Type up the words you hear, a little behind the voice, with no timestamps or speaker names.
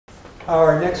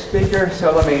Our next speaker,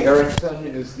 Salome Eriksson,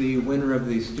 is the winner of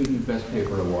the Student Best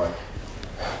Paper Award.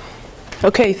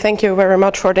 Okay, thank you very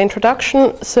much for the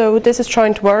introduction. So this is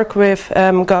joint work with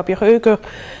Gabriele Röger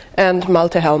and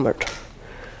Malte Helmert.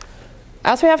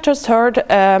 As we have just heard,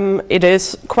 it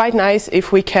is quite nice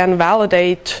if we can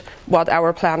validate what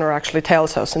our planner actually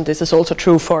tells us, and this is also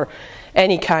true for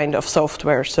any kind of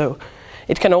software. So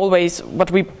it can always,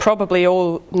 what we probably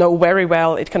all know very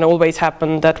well, it can always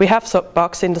happen that we have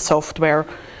bugs in the software,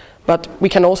 but we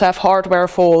can also have hardware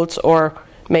faults, or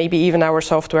maybe even our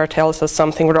software tells us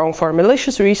something wrong for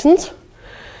malicious reasons.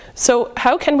 So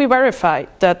how can we verify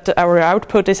that our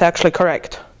output is actually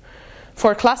correct?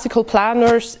 For classical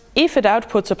planners, if it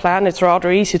outputs a plan, it's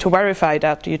rather easy to verify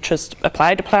that. You just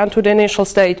apply the plan to the initial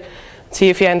state, see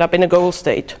if you end up in a goal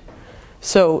state.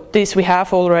 So this, we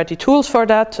have already tools for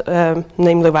that,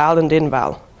 namely val and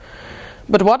inval.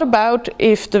 But what about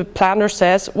if the planner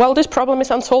says, well, this problem is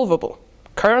unsolvable?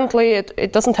 Currently,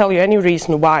 it doesn't tell you any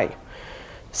reason why.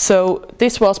 So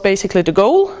this was basically the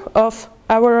goal of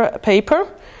our paper.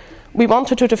 We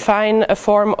wanted to define a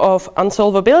form of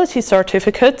unsolvability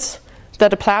certificates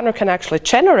that a planner can actually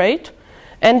generate,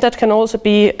 and that can also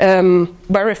be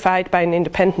verified by an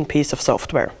independent piece of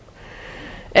software.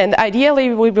 And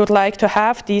ideally, we would like to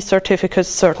have these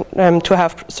certificates to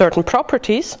have certain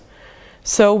properties.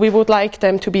 So we would like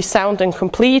them to be sound and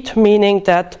complete, meaning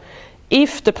that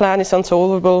if the plan is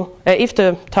unsolvable, if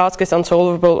the task is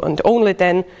unsolvable, and only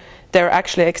then there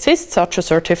actually exists such a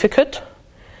certificate.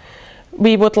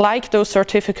 We would like those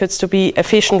certificates to be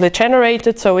efficiently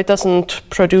generated, so it doesn't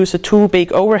produce a too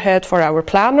big overhead for our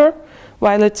planner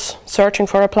while it's searching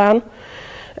for a plan.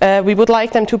 We would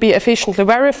like them to be efficiently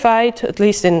verified, at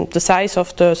least in the size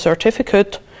of the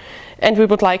certificate, and we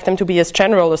would like them to be as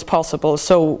general as possible,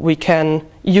 so we can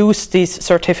use these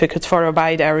certificates for a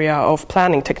wide area of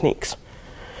planning techniques.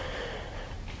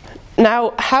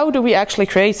 Now, how do we actually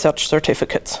create such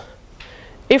certificates?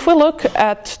 If we look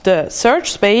at the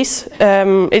search space,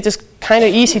 it is kind of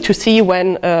easy to see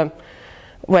when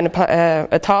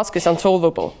a task is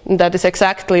unsolvable. And that is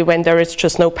exactly when there is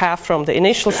just no path from the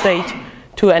initial state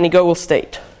to any goal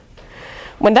state.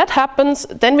 When that happens,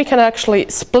 then we can actually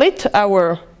split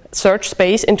our search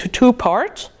space into two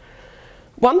parts.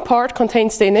 One part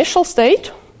contains the initial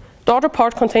state, the other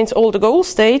part contains all the goal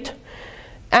state,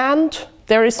 and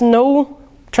there is no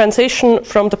transition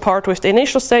from the part with the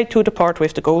initial state to the part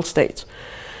with the goal state.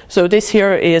 So this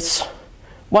here is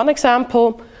one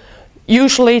example.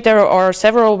 Usually there are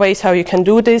several ways how you can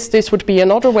do this. This would be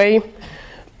another way,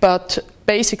 but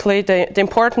basically the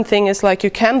important thing is, like, you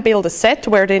can build a set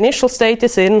where the initial state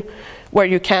is in, where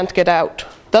you can't get out.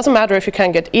 Doesn't matter if you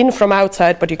can get in from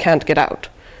outside, but you can't get out.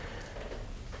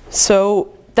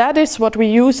 So that is what we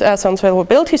use as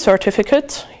unsolvability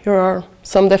certificates. Here are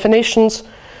some definitions.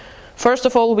 First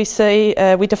of all, we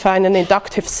say we define an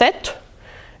inductive set,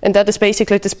 and that is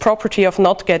basically this property of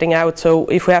not getting out. So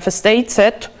if we have a state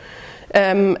set,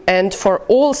 and for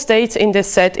all states in this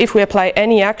set, if we apply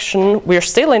any action, we're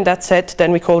still in that set,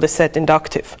 then we call the set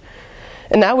inductive.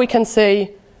 And now we can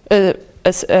say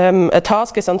a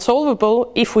task is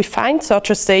unsolvable if we find such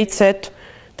a state set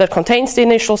that contains the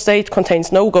initial state,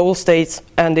 contains no goal states,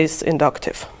 and is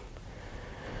inductive.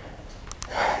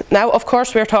 Now, of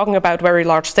course, we're talking about very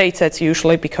large state sets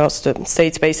usually, because the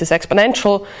state space is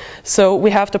exponential. So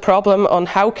we have the problem on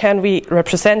how can we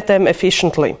represent them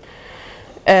efficiently.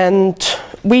 And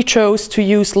we chose to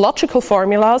use logical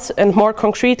formulas, and more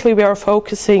concretely we are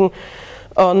focusing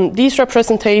on these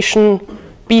representation,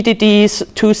 BDDs,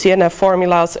 2CNF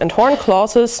formulas, and horn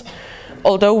clauses,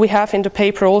 although we have in the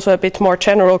paper also a bit more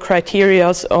general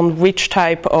criteria on which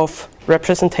type of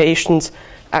representations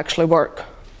actually work.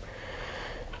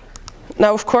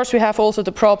 Now, of course, we have also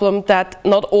the problem that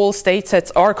not all state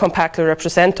sets are compactly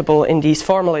representable in these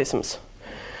formalisms.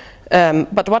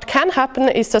 But what can happen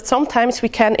is that sometimes we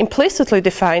can implicitly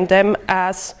define them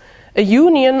as a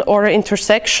union or an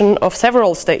intersection of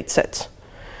several state sets.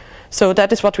 So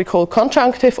that is what we call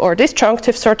conjunctive or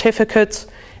disjunctive certificates,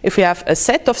 if we have a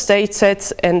set of state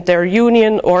sets and their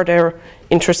union or their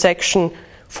intersection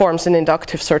forms an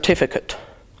inductive certificate.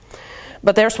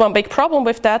 But there's one big problem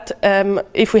with that.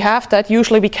 If we have that,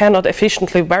 usually we cannot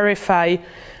efficiently verify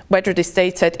whether the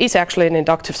state set is actually an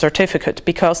inductive certificate,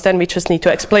 because then we just need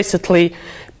to explicitly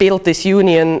build this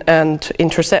union and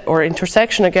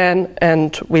intersection again,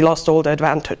 and we lost all the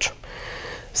advantage.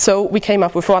 So we came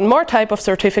up with one more type of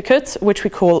certificates, which we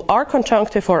call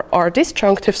R-conjunctive or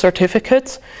R-disjunctive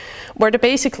certificates, where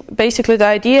basically the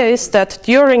idea is that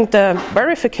during the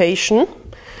verification,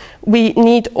 we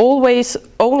need always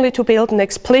only to build an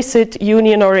explicit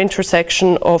union or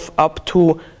intersection of up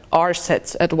to R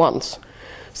sets at once.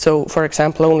 So, for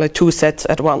example, only 2 sets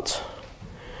at once.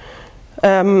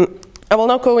 I will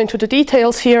not go into the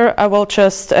details here. I will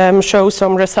just show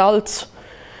some results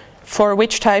for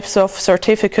which types of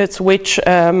certificates, which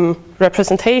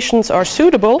representations are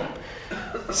suitable.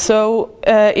 So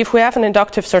if we have an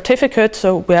inductive certificate,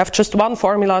 so we have just one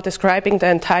formula describing the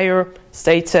entire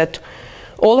state set,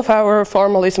 all of our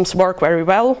formalisms work very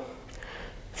well.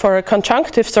 For a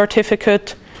conjunctive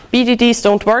certificate, BDDs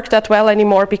don't work that well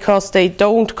anymore because they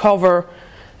don't cover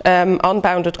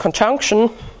unbounded conjunction.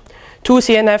 2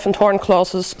 CNF and horn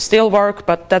clauses still work,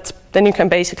 but then you can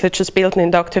basically just build an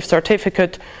inductive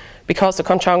certificate because the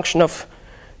conjunction of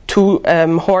 2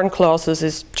 horn clauses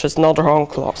is just not a horn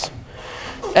clause.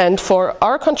 And for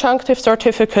our conjunctive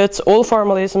certificates, all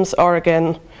formalisms are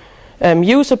again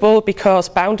usable because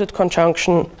bounded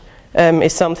conjunction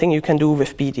is something you can do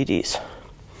with BDDs.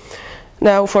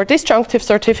 Now, for disjunctive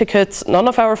certificates, none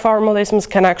of our formalisms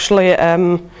can actually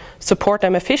support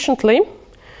them efficiently.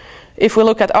 If we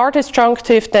look at R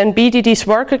disjunctive, then BDDs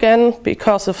work again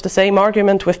because of the same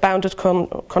argument with bounded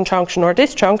conjunction or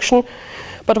disjunction.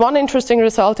 But one interesting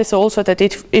result is also that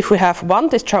if we have one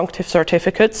disjunctive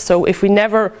certificate, so if we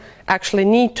never actually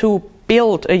need to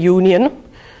build a union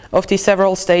of these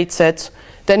several state sets,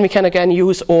 then we can again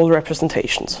use all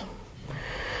representations.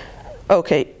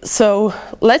 Okay, so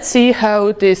let's see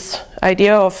how this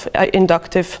idea of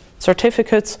inductive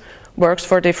certificates works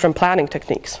for different planning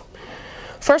techniques.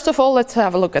 First of all, let's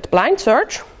have a look at blind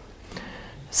search.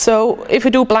 So if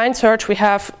we do blind search, we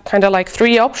have kind of like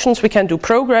 3 options. We can do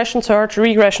progression search,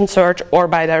 regression search, or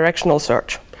bidirectional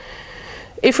search.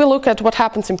 If we look at what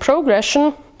happens in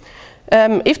progression,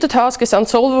 if the task is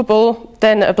unsolvable,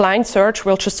 then a blind search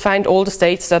will just find all the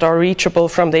states that are reachable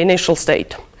from the initial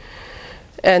state.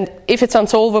 And if it's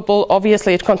unsolvable,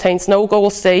 obviously it contains no goal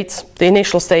states. The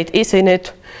initial state is in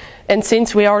it. And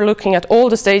since we are looking at all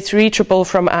the states reachable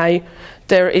from I,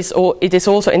 it is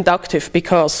also inductive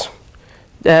because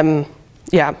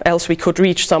else we could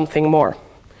reach something more.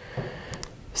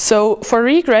 So for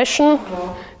regression,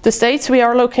 the states we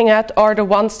are looking at are the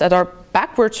ones that are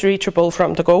backwards reachable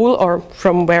from the goal or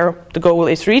from where the goal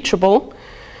is reachable.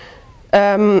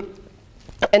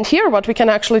 And here what we can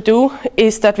actually do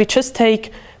is that we just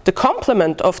take the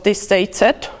complement of this state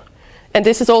set, and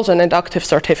this is also an inductive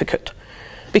certificate.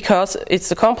 Because it's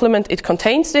the complement, it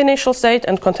contains the initial state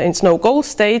and contains no goal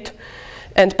state.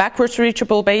 And backwards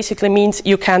reachable basically means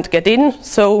you can't get in,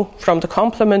 so from the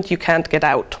complement you can't get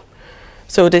out.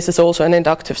 So this is also an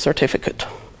inductive certificate.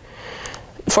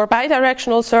 For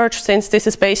bidirectional search, since this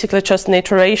is basically just an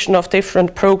iteration of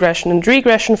different progression and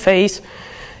regression phase,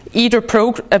 either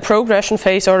a progression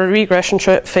phase or a regression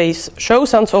phase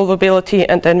shows unsolvability,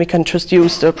 and then we can just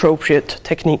use the appropriate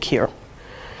technique here.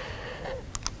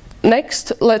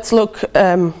 Next, let's look,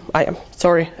 and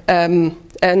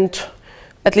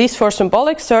at least for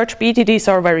symbolic search, BDDs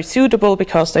are very suitable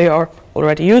because they are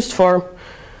already used for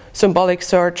symbolic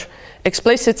search.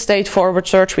 Explicit state forward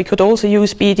search, we could also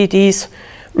use BDDs.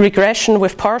 Regression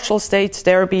with partial states,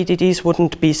 their BDDs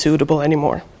wouldn't be suitable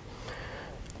anymore.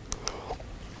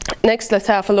 Next, let's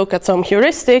have a look at some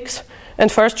heuristics.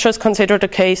 And first, just consider the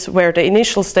case where the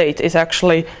initial state is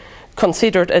actually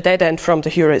considered a dead end from the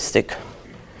heuristic.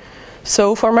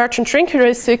 So for merchant shrink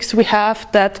heuristics, we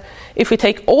have that if we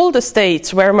take all the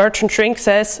states where merchant shrink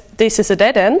says this is a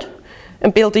dead end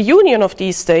and build a union of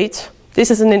these states, this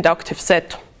is an inductive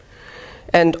set.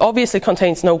 And obviously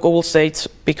contains no goal states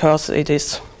because it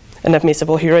is an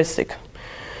admissible heuristic.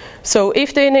 So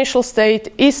if the initial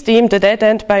state is deemed a dead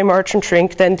end by merchant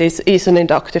shrink, then this is an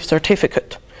inductive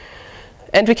certificate.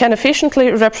 And we can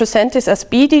efficiently represent this as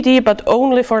BDD, but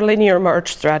only for linear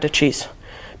merge strategies.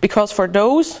 Because for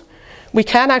those, we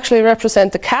can actually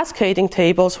represent the cascading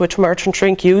tables which merchant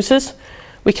shrink uses.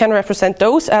 We can represent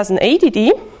those as an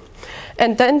ADD,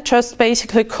 and then just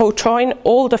basically co-join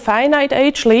all the finite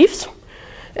age leaves.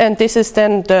 And this is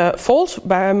then the false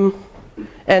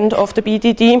end of the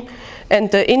BDD, and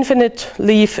the infinite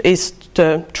leaf is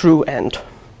the true end.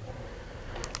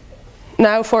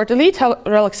 Now for delete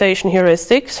relaxation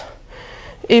heuristics,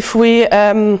 if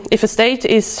a state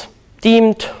is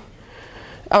deemed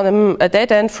a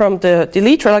dead end from the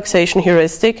delete relaxation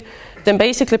heuristic, then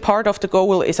basically part of the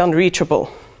goal is unreachable.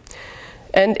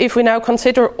 And if we now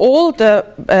consider all the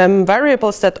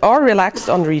variables that are relaxed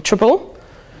unreachable,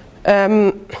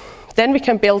 then we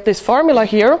can build this formula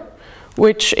here,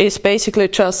 which is basically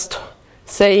just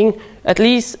saying at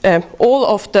least all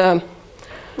of the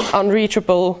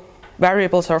unreachable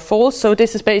variables are false. So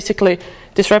this is basically,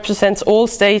 this represents all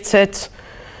state sets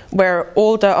where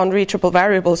all the unreachable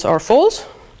variables are false.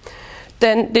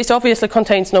 then this obviously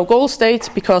contains no goal states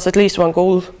because at least one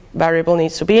goal variable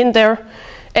needs to be in there.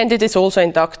 And it is also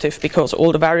inductive because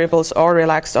all the variables are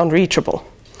relaxed unreachable.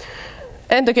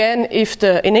 And again, if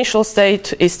the initial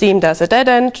state is deemed as a dead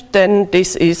end, then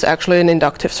this is actually an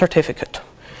inductive certificate.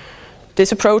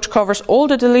 This approach covers all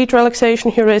the delete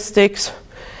relaxation heuristics,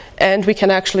 and we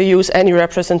can actually use any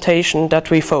representation that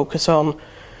we focus on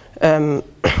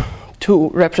to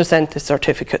represent this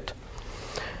certificate.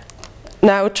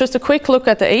 Now, just a quick look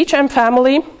at the HM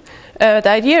family. The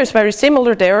idea is very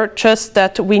similar there, just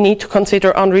that we need to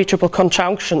consider unreachable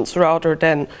conjunctions rather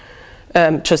than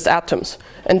just atoms.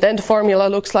 And then the formula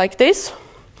looks like this.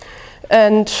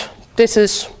 And this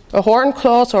is a Horn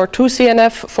clause or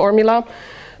 2CNF formula,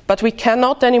 but we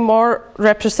cannot anymore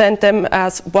represent them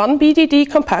as one BDD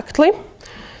compactly.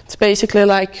 It's basically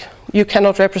like you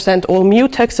cannot represent all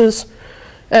mutexes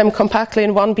compactly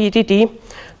in one BDD,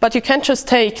 but you can just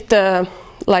take the,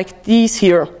 like these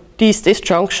here, these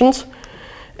disjunctions,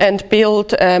 and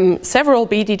build several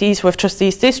BDDs with just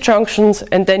these disjunctions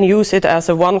and then use it as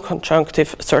a one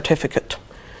conjunctive certificate.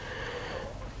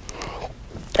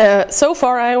 So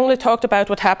far I only talked about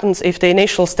what happens if the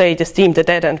initial state is deemed a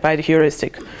dead end by the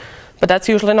heuristic. But that's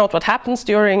usually not what happens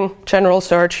during general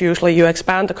search. Usually you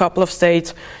expand a couple of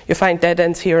states, you find dead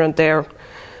ends here and there.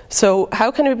 So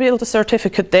how can we build a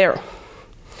certificate there?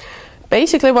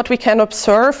 Basically what we can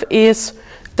observe is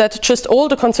that just all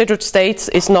the considered states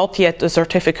is not yet a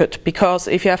certificate, because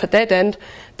if you have a dead end,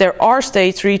 there are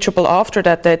states reachable after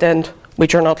that dead end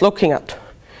which you're not looking at.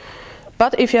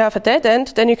 But if you have a dead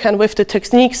end, then you can, with the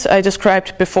techniques I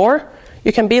described before,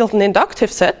 you can build an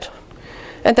inductive set,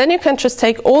 and then you can just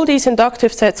take all these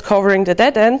inductive sets covering the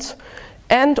dead ends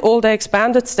and all the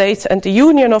expanded states, and the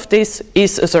union of this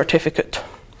is a certificate.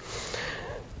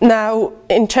 Now,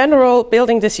 in general,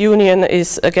 building this union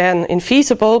is, again,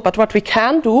 infeasible, but what we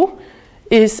can do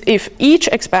is, if each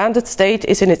expanded state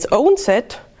is in its own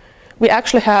set, we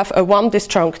actually have a one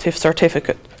disjunctive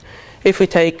certificate. If we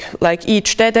take, like,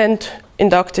 each dead end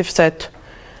inductive set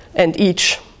and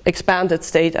each expanded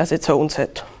state as its own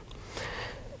set.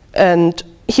 And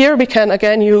here we can,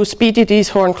 again, use BDDs,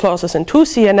 Horn clauses, and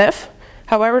 2CNF.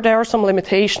 However, there are some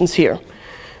limitations here.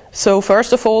 So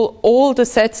first of all the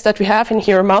sets that we have in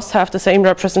here must have the same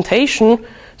representation.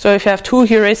 So if you have two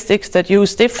heuristics that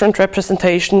use different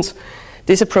representations,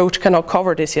 this approach cannot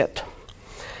cover this yet.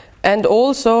 And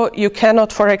also you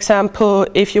cannot, for example,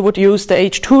 if you would use the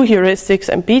H2 heuristics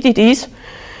and BDDs,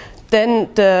 then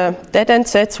the dead end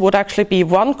sets would actually be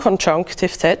one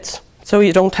conjunctive sets. So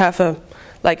you don't have a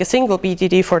single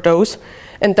BDD for those,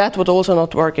 and that would also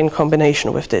not work in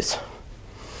combination with this.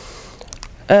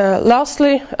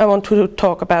 Lastly, I want to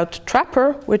talk about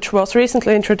Trapper, which was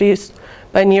recently introduced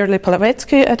by Nirli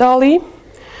Palavetsky et al.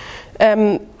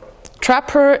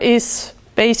 Trapper is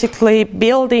basically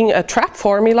building a trap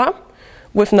formula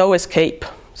with no escape.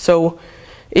 So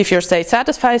if your state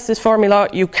satisfies this formula,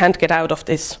 you can't get out of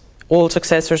this. All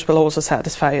successors will also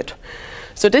satisfy it.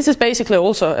 So this is basically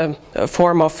also a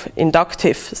form of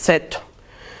inductive set.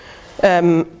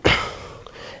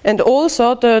 And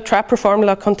also the Trapper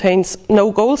formula contains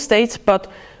no goal states, but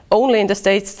only in the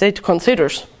states that it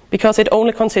considers, because it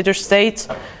only considers states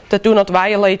that do not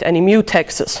violate any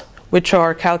mutexes, which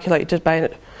are calculated by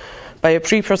a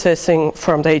preprocessing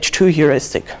from the H2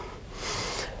 heuristic.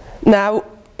 Now,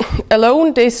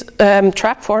 alone this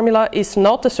trap formula is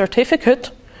not a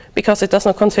certificate, because it does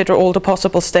not consider all the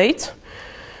possible states.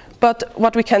 But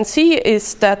what we can see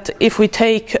is that if we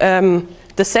take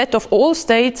the set of all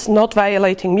states not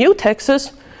violating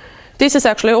mutexes, this is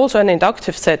actually also an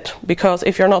inductive set, because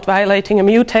if you're not violating a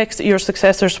mutex, your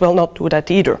successors will not do that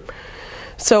either.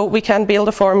 So we can build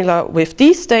a formula with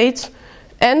these states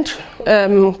and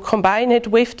combine it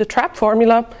with the trap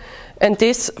formula, and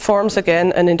this forms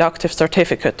again an inductive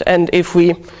certificate. And if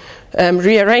we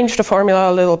rearrange the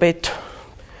formula a little bit,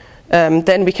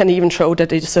 then we can even show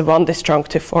that it is a one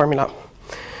disjunctive formula.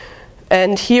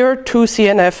 And here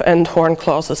 2CNF and Horn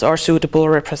clauses are suitable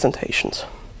representations.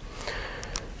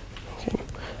 Okay.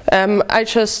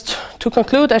 To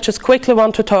conclude, I just quickly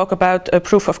want to talk about a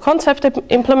proof of concept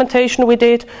implementation we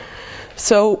did.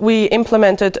 So we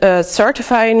implemented a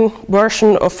certifying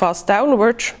version of fast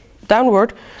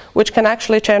downward, which can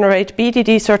actually generate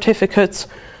BDD certificates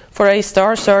for a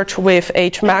star search with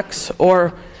Hmax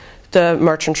or the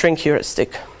merchant shrink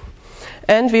heuristic.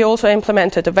 And we also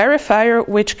implemented a verifier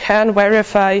which can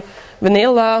verify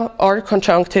vanilla or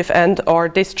conjunctive and or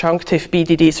disjunctive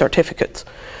BDD certificates.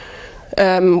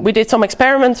 We did some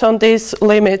experiments on these.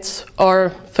 Limits are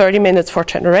 30 minutes for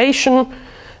generation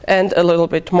and a little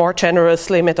bit more generous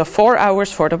limit of 4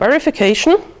 hours for the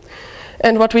verification.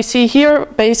 And what we see here,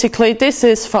 basically, this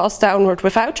is fast downward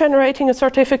without generating a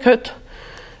certificate.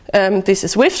 This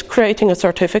is with creating a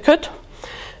certificate.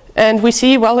 And we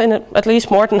see, well, in at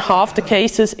least more than half the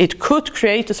cases, it could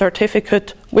create a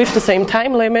certificate with the same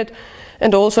time limit.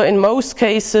 And also in most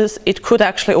cases, it could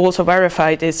actually also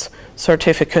verify this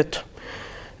certificate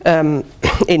in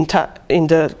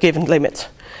the given limits.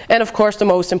 And of course, the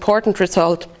most important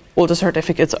result, all the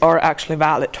certificates are actually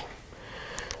valid.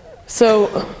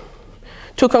 So,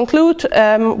 to conclude,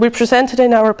 we presented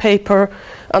in our paper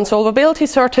unsolvability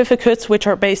certificates, which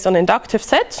are based on inductive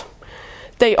sets.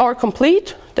 They are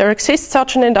complete. There exists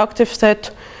such an inductive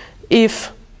set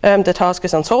if the task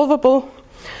is unsolvable.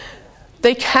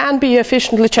 They can be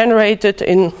efficiently generated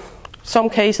in some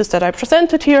cases that I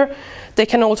presented here. They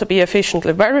can also be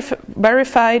efficiently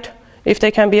verified if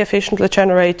they can be efficiently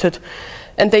generated.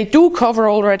 And they do cover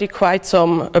already quite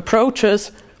some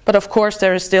approaches, but of course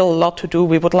there is still a lot to do.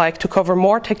 We would like to cover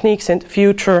more techniques in the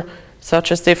future,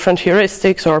 such as different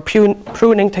heuristics or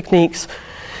pruning techniques.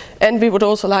 And we would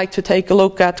also like to take a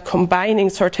look at combining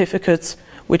certificates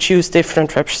which use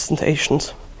different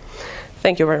representations.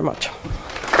 Thank you very much.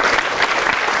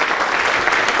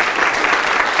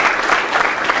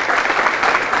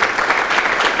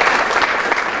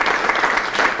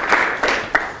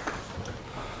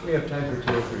 We have time for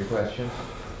 2 or 3 questions.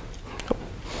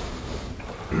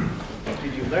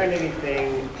 Did you learn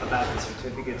anything about the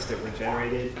certificates that were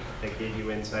generated that gave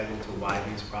you insight into why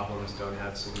these problems don't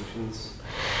have solutions?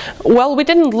 Well, we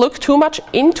didn't look too much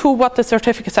into what the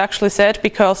certificates actually said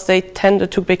because they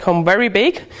tended to become very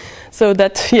big. So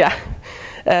that, yeah,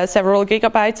 several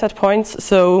gigabytes at points.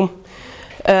 So,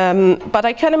 but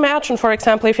I can imagine, for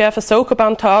example, if you have a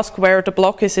Sokoban task where the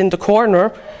block is in the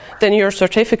corner, then your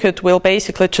certificate will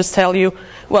basically just tell you,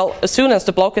 well, as soon as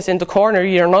the block is in the corner,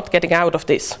 you're not getting out of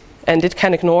this. And it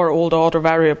can ignore all the other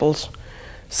variables.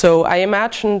 So I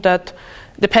imagine that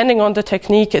depending on the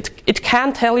technique, it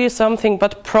can tell you something,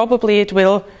 but probably it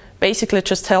will basically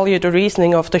just tell you the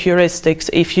reasoning of the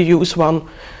heuristics if you use one.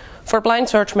 For blind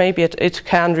search, maybe it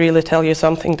can really tell you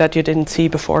something that you didn't see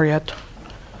before yet.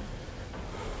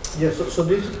 Yeah, so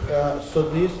this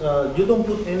you don't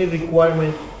put any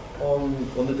requirement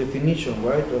on the definition,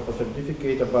 right, of a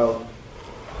certificate about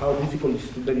how difficult it is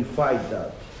to verify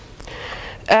that.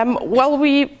 Well,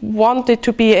 we wanted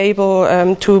to be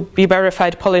able to be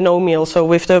verified polynomial. So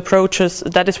with the approaches,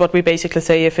 that is what we basically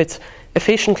say if it's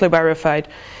efficiently verified.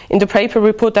 In the paper,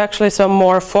 we put actually some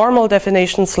more formal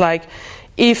definitions, like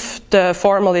if the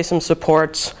formalism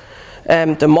supports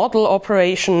the model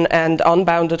operation and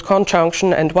unbounded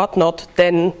conjunction and whatnot,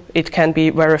 then it can be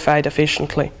verified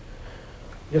efficiently.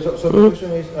 Yeah, so the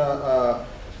question is,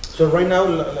 so right now,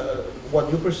 what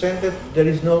you presented, there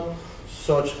is no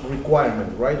such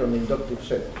requirement, right, on the inductive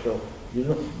set. So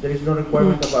there is no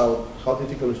requirement about how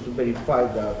difficult it is to verify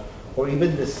that, or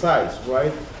even the size,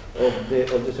 right, of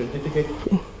the certificate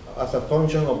as a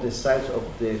function of the size of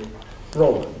the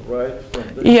problem, right?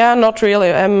 So yeah, not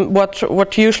really.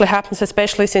 What usually happens,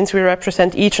 especially since we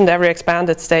represent each and every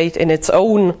expanded state in its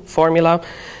own formula,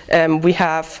 we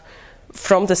have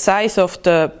from the size of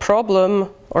the problem,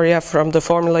 or from the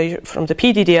formula, from the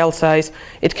PDDL size,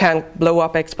 it can blow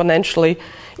up exponentially.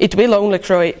 It will only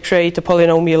create a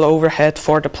polynomial overhead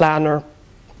for the planner.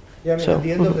 Yeah, I mean, at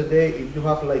the end of the day, if you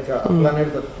have like a planner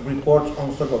that reports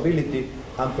unsolvability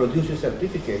and produces a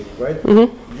certificate, right?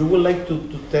 You would like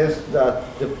to test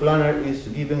that the planner is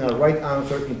giving a right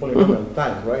answer in polynomial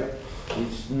time, right?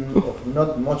 It's of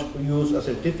not much use a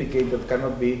certificate that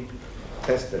cannot be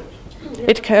tested.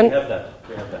 It can. We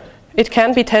have that. It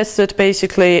can be tested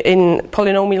basically in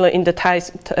polynomial in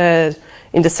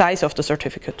the size of the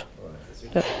certificate.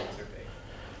 Right.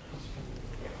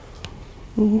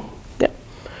 Yeah.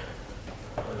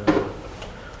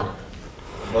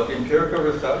 About the empirical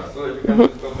results, so if you can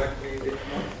just go back to the HMax.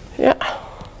 Yeah.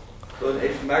 So in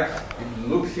HMax, it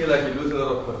looks here like you lose a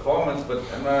lot of performance, but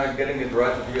am I getting it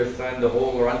right that you assign the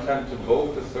whole runtime to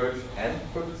both the search and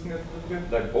producing a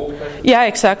certificate, like both hashes? Yeah,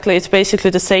 exactly. It's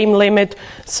basically the same limit.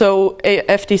 So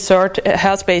FD cert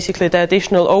has basically the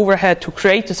additional overhead to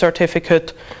create a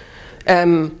certificate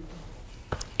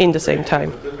in the same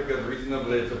time. Certificate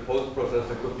reasonably, it's a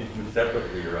post-processor could be viewed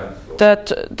separately, right? So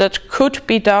That could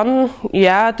be done.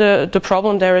 Yeah, the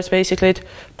problem there is basically it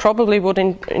probably would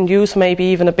induce maybe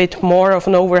even a bit more of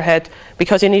an overhead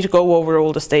because you need to go over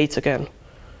all the states again.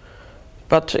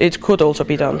 But it could also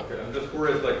be done. Okay. I'm just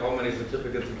curious, like how many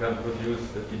certificates you can produce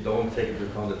if you don't take into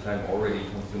account the time already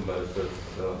consumed by the search.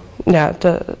 So. Yeah,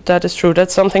 that is true.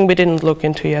 That's something we didn't look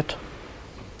into yet.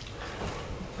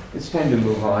 It's time to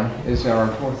move on. Is our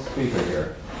fourth speaker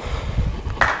here?